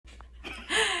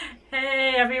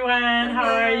everyone, how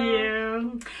Hello. are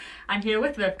you? I'm here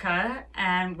with Rivka,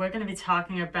 and we're going to be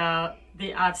talking about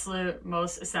the absolute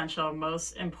most essential,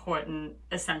 most important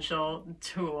essential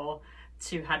tool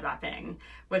to head wrapping,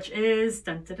 which is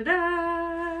dun, da, da,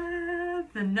 da,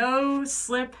 the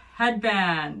no-slip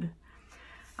headband.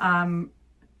 I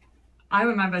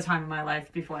remember a time in my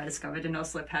life before I discovered a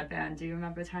no-slip headband. Do you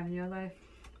remember a time in your life?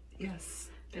 Yes,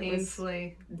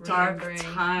 painfully Dark remembering.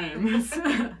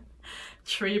 times.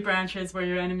 Tree branches were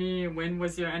your enemy, wind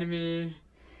was your enemy,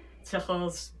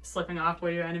 tichels slipping off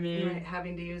were your enemy. Right,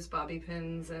 having to use bobby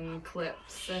pins and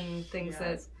clips and things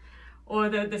Yes. Or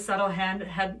the subtle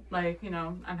head, like, you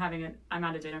know, I'm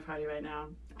at a dinner party right now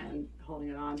and holding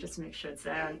it on just to make sure it's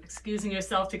there, and excusing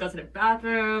yourself to go to the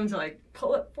bathroom, to like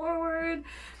pull it forward.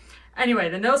 Anyway,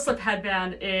 the no-slip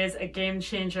headband is a game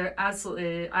changer.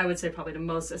 Absolutely, I would say probably the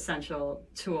most essential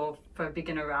tool for a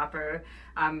beginner wrapper.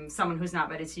 Someone who's not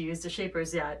ready to use the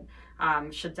shapers yet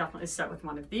should definitely start with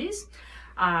one of these.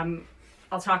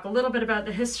 I'll talk a little bit about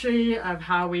the history of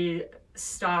how we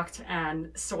stocked and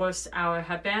sourced our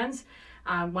headbands.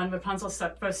 When Wrapunzel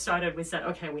first started, we said,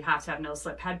 okay, we have to have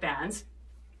no-slip headbands.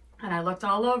 And I looked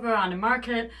all over on the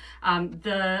market.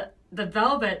 The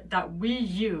velvet that we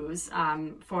use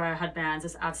for our headbands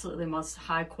is absolutely the most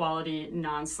high quality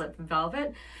non-slip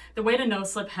velvet. The way the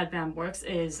no-slip headband works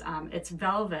is it's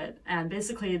velvet, and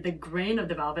basically the grain of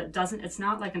the velvet it's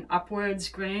not like an upwards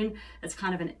grain, it's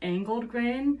kind of an angled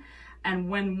grain. And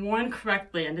when worn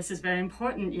correctly, and this is very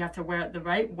important, you have to wear it the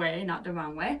right way, not the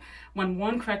wrong way. When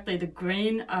worn correctly, the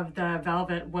grain of the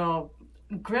velvet will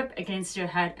grip against your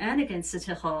head and against the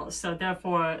tichel, so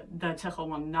therefore the tichel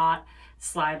will not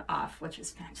slide off, which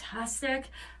is fantastic.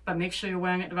 But make sure you're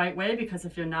wearing it the right way, because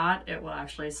if you're not, it will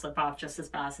actually slip off just as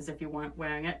fast as if you weren't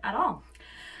wearing it at all.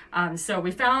 So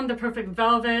we found the perfect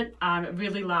velvet. It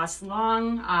really lasts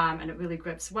long, and it really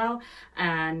grips well,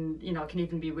 and you know, can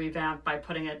even be revamped by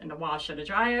putting it in the wash or the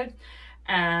dryer.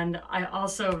 And I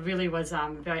also really was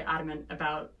very adamant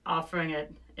about offering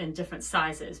it in different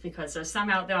sizes, because there's some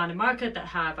out there on the market that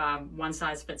have one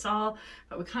size fits all,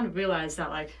 but we kind of realized that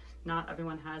like not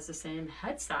everyone has the same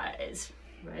head size,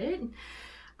 right?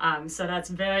 So that's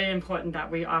very important that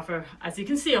we offer, as you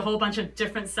can see, a whole bunch of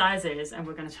different sizes, and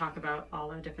we're going to talk about all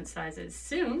our different sizes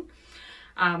soon.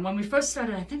 When we first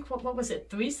started, I think, what was it,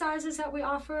 3 sizes that we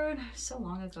offered so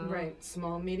long ago? Right,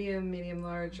 small, medium, medium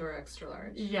large, or extra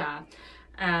large. Yeah,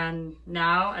 and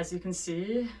now, as you can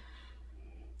see,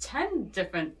 10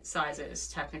 different sizes,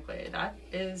 technically. That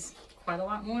is quite a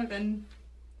lot more than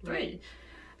 3. Right.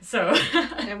 So.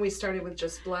 And we started with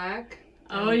just black.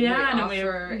 Oh yeah, and we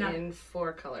offer in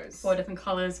 4 colors. 4 different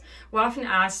colors. We're often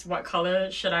asked, what color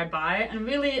should I buy? And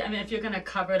really, I mean, if you're gonna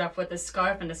cover it up with a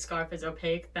scarf and the scarf is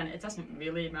opaque, then it doesn't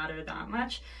really matter that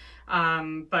much.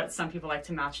 But some people like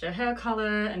to match their hair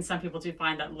color, and some people do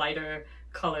find that lighter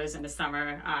colors in the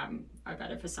summer are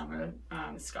better for summer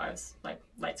scarves, like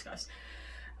light scarves.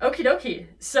 Okie dokie.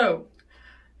 So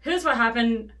here's what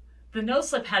happened. The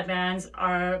no-slip headbands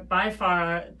are by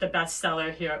far the best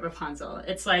seller here at Wrapunzel.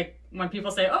 It's like when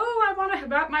people say, oh, I want to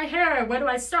wrap my hair, where do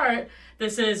I start?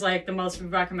 This is like the most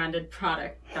recommended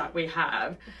product that we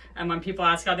have. And when people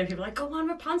ask other people, like, go on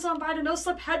Wrapunzel and buy the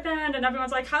no-slip headband, and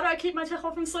everyone's like, how do I keep my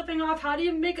tichel from slipping off? How do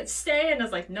you make it stay? And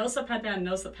it's like, no-slip headband,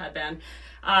 no-slip headband.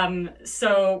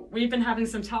 So we've been having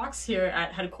some talks here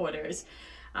at headquarters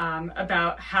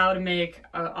about how to make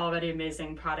an already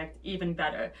amazing product even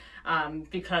better,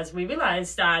 because we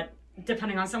realized that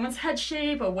depending on someone's head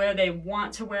shape or where they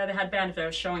want to wear the headband, if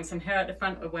they're showing some hair at the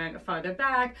front or wearing it farther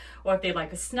back, or if they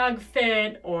like a snug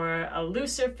fit or a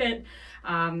looser fit,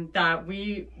 that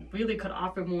we really could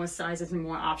offer more sizes and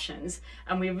more options.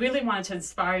 And we really wanted to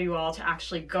inspire you all to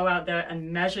actually go out there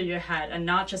and measure your head, and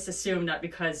not just assume that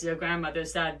because your grandmother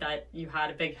said that you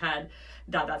had a big head,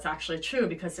 that's actually true,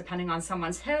 because depending on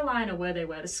someone's hairline or where they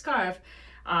wear the scarf,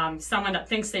 someone that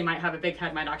thinks they might have a big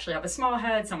head might actually have a small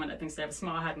head. Someone that thinks they have a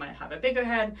small head might have a bigger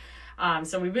head.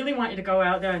 So we really want you to go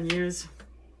out there and use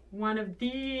one of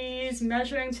these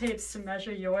measuring tapes to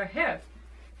measure your hair.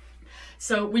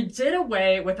 So we did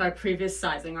away with our previous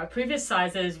sizing. Our previous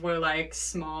sizes were like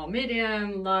small,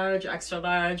 medium, large, extra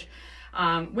large.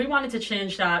 We wanted to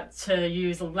change that to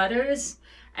use letters,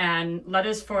 and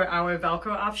letters for our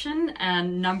Velcro option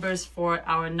and numbers for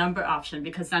our number option,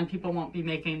 because then people won't be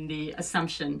making the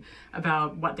assumption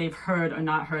about what they've heard or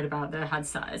not heard about their head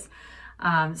size.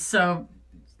 So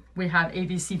we have A,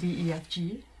 B, C, D, E, F,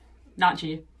 G, not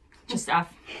G, just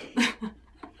F.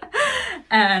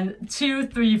 And 2,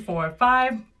 3, 4,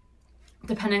 5.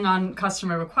 Depending on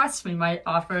customer requests, we might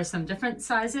offer some different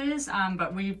sizes,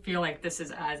 but we feel like this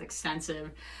is as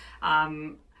extensive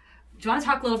Do you want to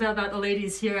talk a little bit about the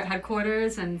ladies here at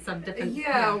headquarters and some different...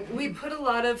 Yeah, we put a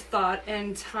lot of thought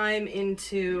and time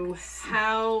into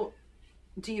how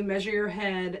do you measure your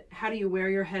head, how do you wear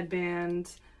your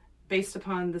headband based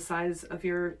upon the size of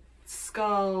your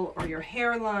skull or your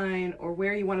hairline or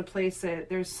where you want to place it.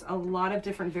 There's a lot of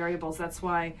different variables. That's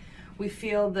why we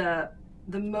feel the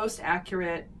most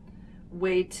accurate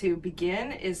way to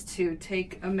begin is to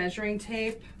take a measuring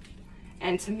tape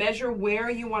and to measure where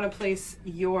you want to place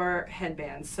your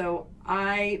headband. So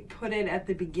I put it at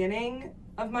the beginning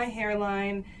of my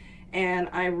hairline and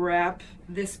I wrap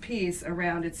this piece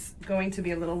around. It's going to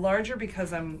be a little larger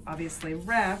because I'm obviously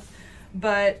wrapped,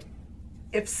 but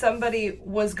if somebody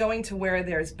was going to wear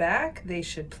theirs back, they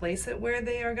should place it where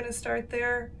they are going to start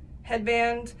their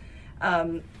headband.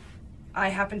 I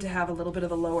happen to have a little bit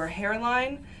of a lower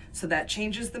hairline, so that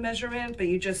changes the measurement, but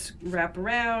you just wrap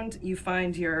around, you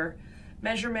find your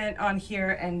measurement on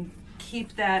here and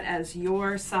keep that as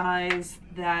your size.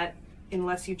 That,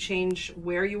 unless you change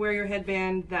where you wear your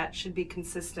headband, that should be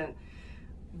consistent.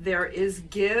 There is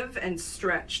give and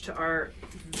stretch to our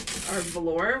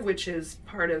velour, which is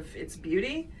part of its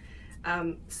beauty,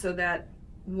 so that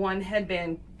one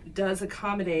headband does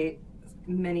accommodate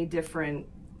many different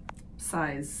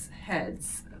size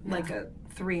heads, like a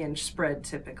 3-inch spread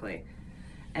typically.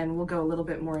 And we'll go a little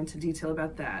bit more into detail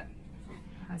about that.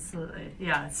 Absolutely,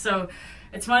 yeah. So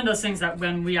it's one of those things that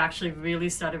when we actually really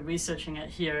started researching it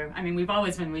here, I mean, we've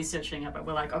always been researching it, but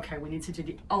we're like, okay, we need to do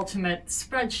the ultimate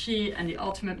spreadsheet and the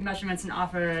ultimate measurements and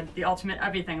offer, the ultimate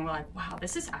everything. And we're like, wow,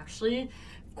 this is actually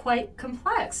quite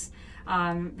complex.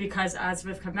 Because as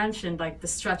Rivka mentioned, like the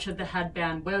stretch of the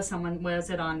headband, where someone wears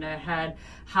it on their head,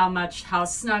 how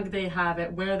snug they have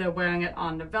it, where they're wearing it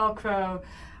on the Velcro,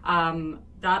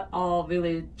 that all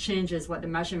really changes what the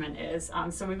measurement is.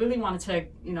 So we really wanted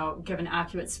to, give an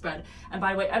accurate spread. And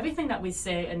by the way, everything that we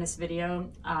say in this video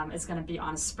is going to be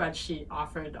on a spreadsheet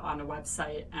offered on the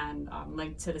website and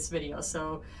linked to this video.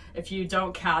 So if you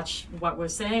don't catch what we're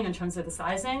saying in terms of the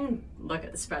sizing, look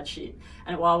at the spreadsheet.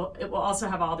 And it will also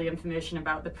have all the information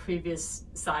about the previous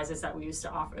sizes that we used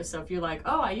to offer. So if you're like,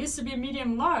 oh, I used to be a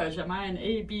medium large, am I an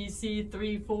A, B, C,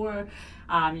 3, 4?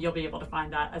 You'll be able to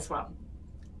find that as well.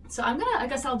 So I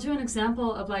guess I'll do an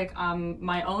example of like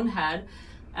my own head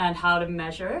and how to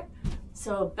measure.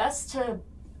 So best to,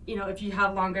 if you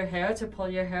have longer hair, to pull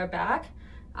your hair back.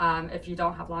 If you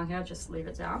don't have long hair, just leave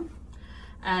it down.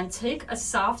 And take a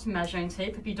soft measuring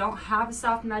tape. If you don't have a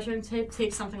soft measuring tape,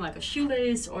 take something like a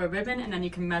shoelace or a ribbon, and then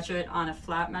you can measure it on a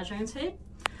flat measuring tape.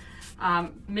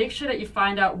 Make sure that you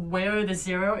find out where the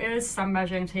zero is. Some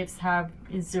measuring tapes have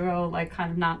a zero, like kind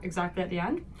of not exactly at the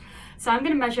end. So I'm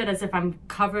going to measure it as if I'm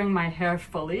covering my hair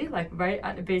fully, like right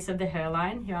at the base of the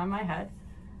hairline here on my head.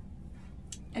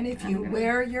 And if you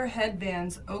wear your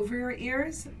headbands over your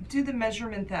ears, do the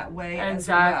measurement that way as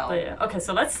well. Exactly. Okay,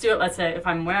 so let's do it. Let's say if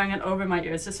I'm wearing it over my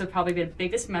ears, this would probably be the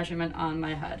biggest measurement on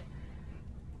my head.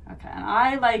 Okay, and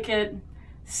I like it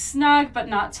snug but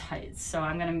not tight. So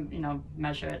I'm going to,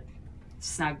 measure it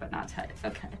snug but not tight.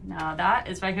 Okay, now that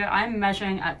is right here. I'm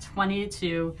measuring at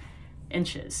 22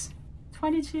 inches.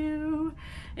 22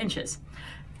 inches.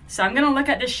 So I'm going to look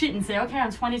at this sheet and say, okay,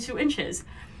 I'm 22 inches.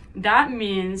 That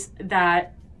means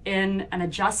that in an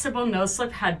adjustable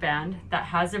no-slip headband that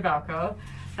has a Velcro,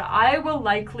 that I will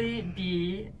likely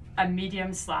be a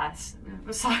medium slash,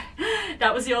 sorry,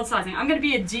 that was the old sizing. I'm going to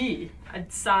be a D, a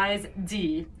size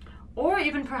D, or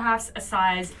even perhaps a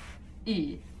size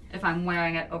E if I'm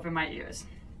wearing it over my ears.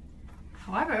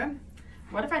 However,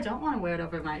 what if I don't want to wear it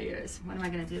over my ears? What am I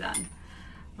going to do then?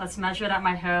 Let's measure it at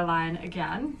my hairline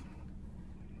again.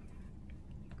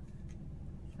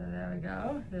 So there we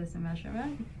go, there's the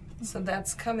measurement. So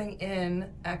that's coming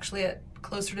in actually at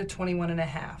closer to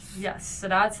 21.5. Yes, so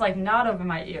that's like not over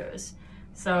my ears.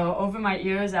 So over my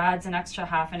ears adds an extra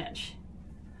 ½ inch.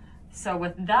 So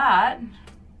with that,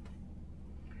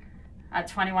 at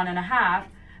 21.5,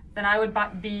 then I would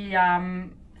be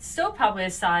still probably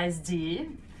a size D.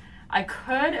 I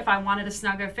could, if I wanted a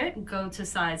snugger fit, go to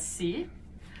size C.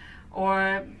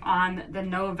 Or on the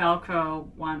no Velcro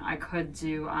one, I could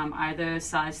do either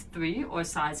size 3 or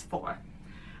size 4.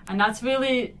 And that's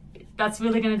really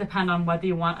going to depend on whether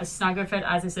you want a snugger fit.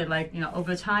 As I said, like,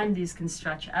 over time, these can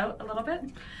stretch out a little bit.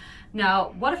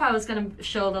 Now, what if I was going to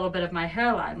show a little bit of my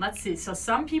hairline? Let's see. So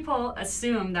some people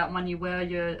assume that when you wear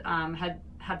your head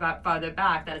farther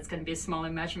back, that it's going to be a smaller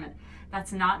measurement.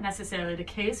 That's not necessarily the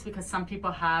case because some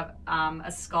people have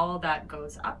a skull that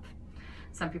goes up.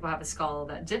 Some people have a skull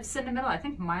that dips in the middle. I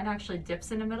think mine actually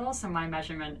dips in the middle, so my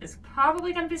measurement is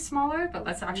probably going to be smaller, but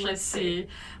let's actually see.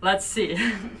 Let's see.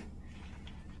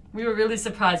 We were really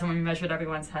surprised when we measured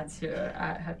everyone's heads here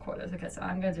at headquarters. Okay, so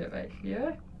I'm gonna do it right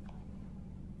here.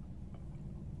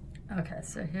 Okay,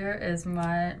 so here is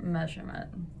my measurement.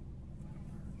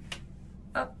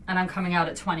 Oh, and I'm coming out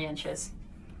at 20 inches.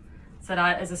 So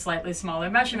that is a slightly smaller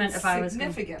measurement. If I was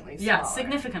significantly smaller. Yeah,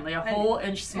 significantly, a whole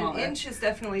inch smaller. An inch is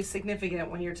definitely significant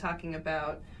when you're talking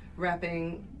about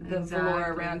wrapping the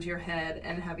velour around your head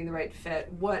and having the right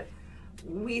fit. What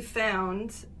we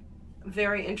found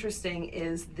very interesting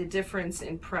is the difference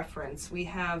in preference. We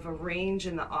have a range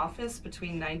in the office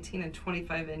between 19 and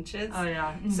 25 inches. Oh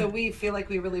yeah. So we feel like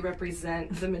we really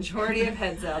represent the majority of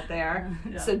heads out there.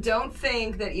 Yeah. So don't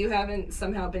think that you haven't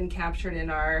somehow been captured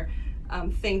in our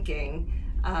thinking,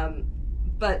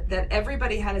 but that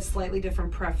everybody had a slightly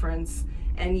different preference,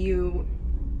 and you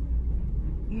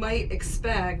might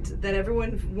expect that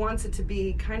everyone wants it to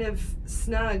be kind of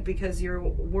snug because you're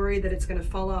worried that it's going to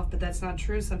fall off, but that's not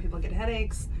true. Some people get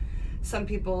headaches. Some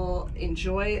people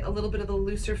enjoy a little bit of the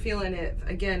looser feel, and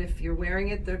if you're wearing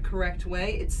it the correct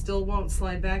way, it still won't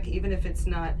slide back even if it's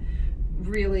not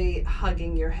really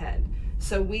hugging your head.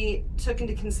 So we took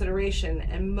into consideration,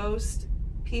 and most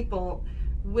people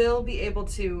will be able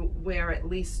to wear at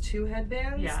least 2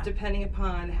 headbands, depending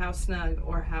upon how snug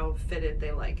or how fitted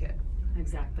they like it.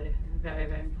 Exactly. Very,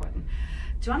 very important.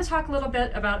 Do you want to talk a little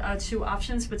bit about our 2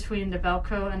 options between the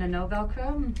Velcro and the no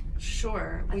Velcro?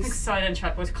 Sure. I think, sorry to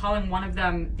interrupt, we're calling one of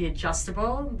them the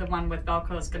adjustable. The one with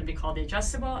Velcro is going to be called the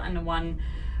adjustable, and the one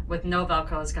with no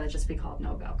Velcro is going to just be called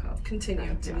no Velcro.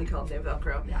 Continue to be called no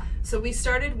Velcro. Yeah. So we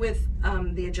started with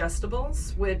the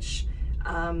adjustables, which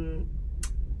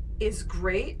is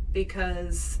great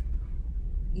because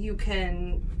you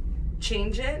can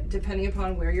change it depending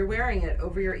upon where you're wearing it,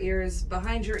 over your ears,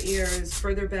 behind your ears,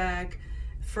 further back,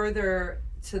 further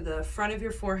to the front of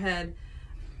your forehead.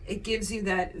 It gives you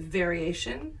that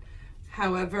variation.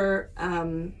 However,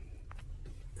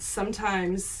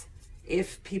 sometimes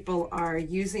if people are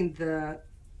using the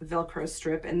Velcro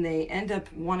strip and they end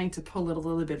up wanting to pull it a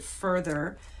little bit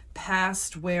further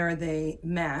past where they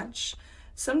match,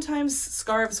 sometimes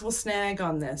scarves will snag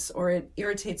on this, or it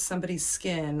irritates somebody's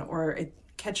skin, or it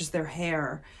catches their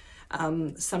hair.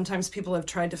 Sometimes people have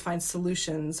tried to find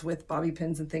solutions with bobby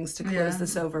pins and things to close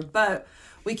this over, but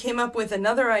we came up with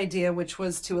another idea, which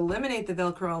was to eliminate the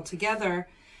Velcro altogether,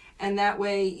 and that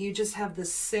way you just have the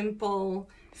simple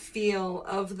feel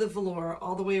of the velour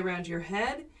all the way around your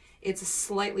head. It's a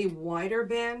slightly wider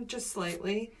band, just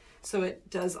slightly, so it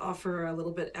does offer a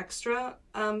little bit extra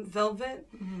velvet.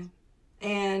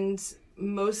 And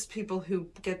most people who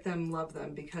get them love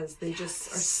them because they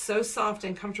just are so soft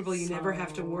and comfortable. You never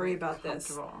have to worry about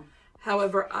this.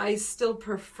 However, I still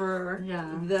prefer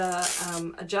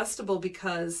the adjustable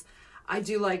because I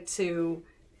do like to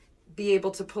be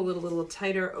able to pull it a little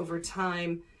tighter over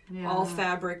time. All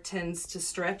fabric tends to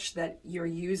stretch that you're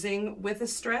using with a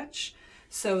stretch.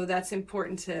 So that's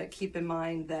important to keep in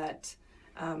mind, that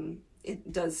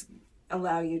it does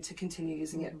allow you to continue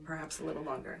using it perhaps a little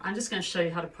longer. I'm just going to show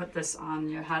you how to put this on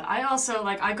your head. I also,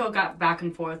 I go back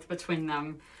and forth between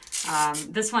them.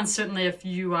 This one, certainly if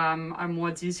you are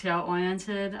more detail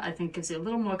oriented, I think gives you a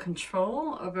little more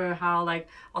control over how,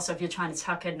 also if you're trying to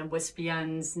tuck it in the wispy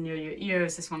ends near your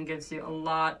ears, this one gives you a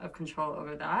lot of control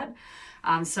over that.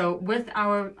 So with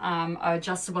our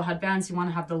adjustable headbands, you want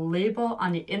to have the label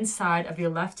on the inside of your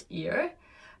left ear,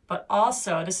 but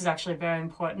also, this is actually very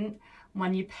important,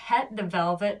 when you pet the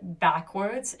velvet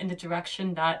backwards in the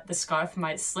direction that the scarf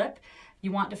might slip,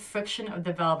 you want the friction of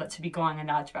the velvet to be going in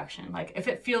that direction. Like if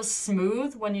it feels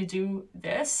smooth when you do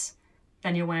this,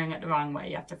 then you're wearing it the wrong way.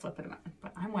 You have to flip it around.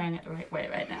 But I'm wearing it the right way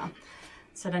right now.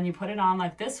 So then you put it on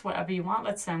like this, whatever you want.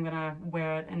 Let's say I'm gonna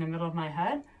wear it in the middle of my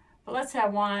head. But let's say I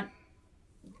want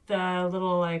the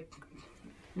little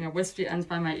wispy ends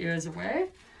by my ears away.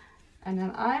 And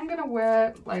then I'm gonna wear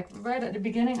it right at the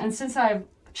beginning. And since I've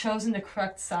chosen the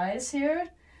correct size here,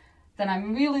 then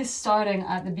I'm really starting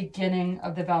at the beginning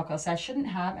of the Velcro. So I shouldn't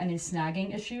have any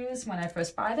snagging issues when I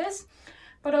first buy this.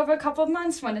 But over a couple of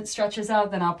months, when it stretches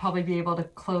out, then I'll probably be able to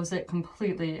close it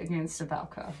completely against the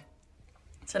Velcro.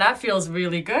 So that feels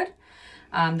really good.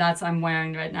 I'm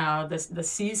wearing right now the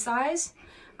C size.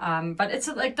 But it's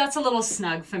that's a little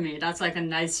snug for me. That's a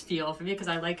nice feel for me because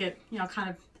I like it, kind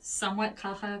of somewhat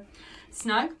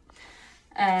snug.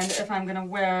 And if I'm gonna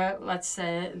wear, let's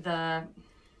say, the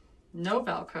no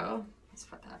Velcro, let's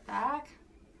put that back.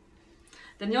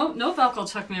 The no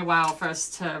Velcro took me a while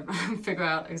first to figure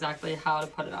out exactly how to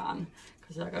put it on.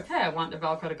 Because you're like, okay, I want the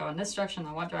Velcro to go in this direction,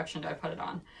 then what direction do I put it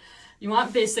on? You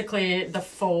want basically the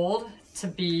fold to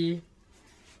be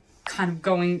kind of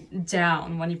going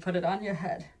down when you put it on your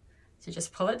head. So you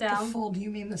just pull it The down. fold, you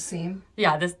mean the seam?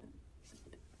 Yeah,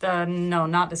 no,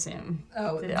 not the seam.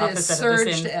 Oh, the the opposite surged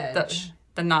of the seam. edge.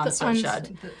 The non-surged edge.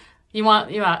 The- You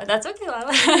want, that's okay,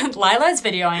 Lila. Lila's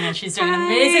videoing and she's doing an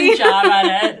amazing job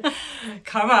at it.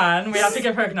 Come on, we have to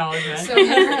give her acknowledgement. So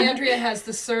Andrea has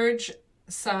the surge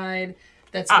side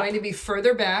that's going to be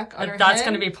further back on her That's head.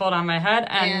 going to be pulled on my head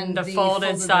and the folded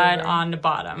folded side over. on the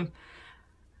bottom.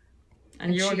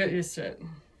 And you'll get used to it.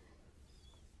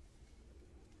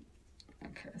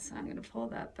 Okay, so I'm going to pull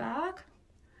that back.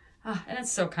 And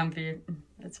it's so comfy.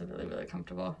 It's really, really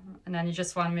comfortable. And then you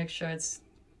just want to make sure it's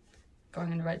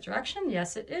going in the right direction.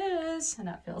 Yes, it is. And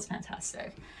that feels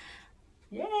fantastic.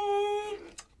 Yay!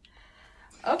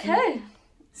 Okay.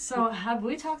 So have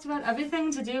we talked about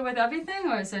everything to do with everything,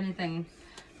 or is there anything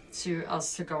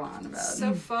else to go on about?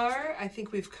 So far, I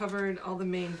think we've covered all the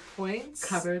main points.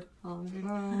 Covered. But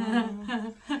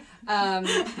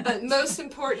most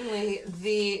importantly,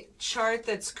 the chart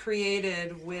that's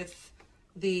created with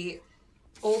the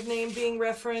old name being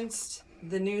referenced,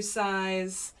 the new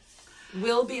size,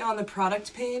 will be on the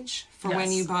product page for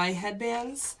when you buy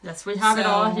headbands. Yes, we have it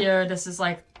all here. This is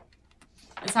like,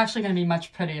 it's actually going to be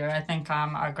much prettier. I think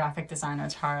our graphic designer,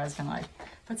 Tara, is going to like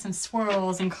put some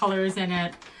swirls and colors in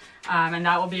it. And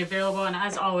that will be available. And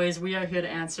as always, we are here to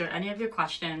answer any of your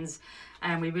questions.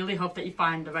 And we really hope that you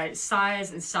find the right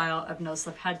size and style of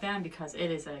no-slip headband because it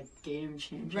is a game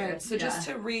changer. Right, so just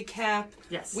to recap,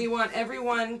 we want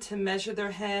everyone to measure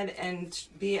their head and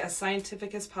be as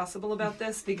scientific as possible about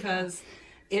this because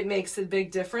it makes a big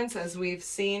difference. As we've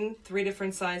seen, 3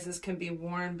 different sizes can be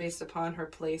worn based upon her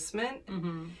placement.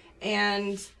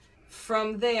 And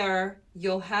from there,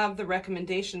 you'll have the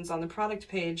recommendations on the product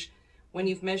page when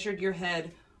you've measured your head.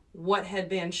 What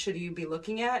headband should you be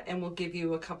looking at? And we'll give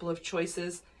you a couple of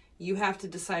choices. You have to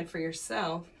decide for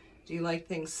yourself. Do you like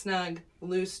things snug,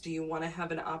 loose? Do you want to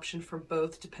have an option for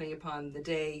both depending upon the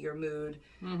day, your mood,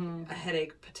 a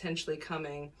headache potentially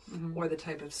coming, or the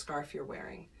type of scarf you're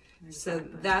wearing?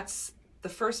 Exactly. So that's the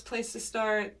first place to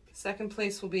start. Second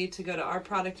place will be to go to our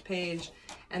product page.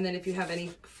 And then if you have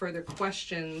any further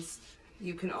questions,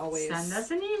 you can always send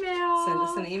us an email. Send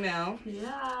us an email.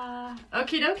 Yeah.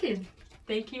 Okie dokie.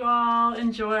 Thank you all.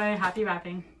 Enjoy. Happy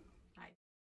wrapping.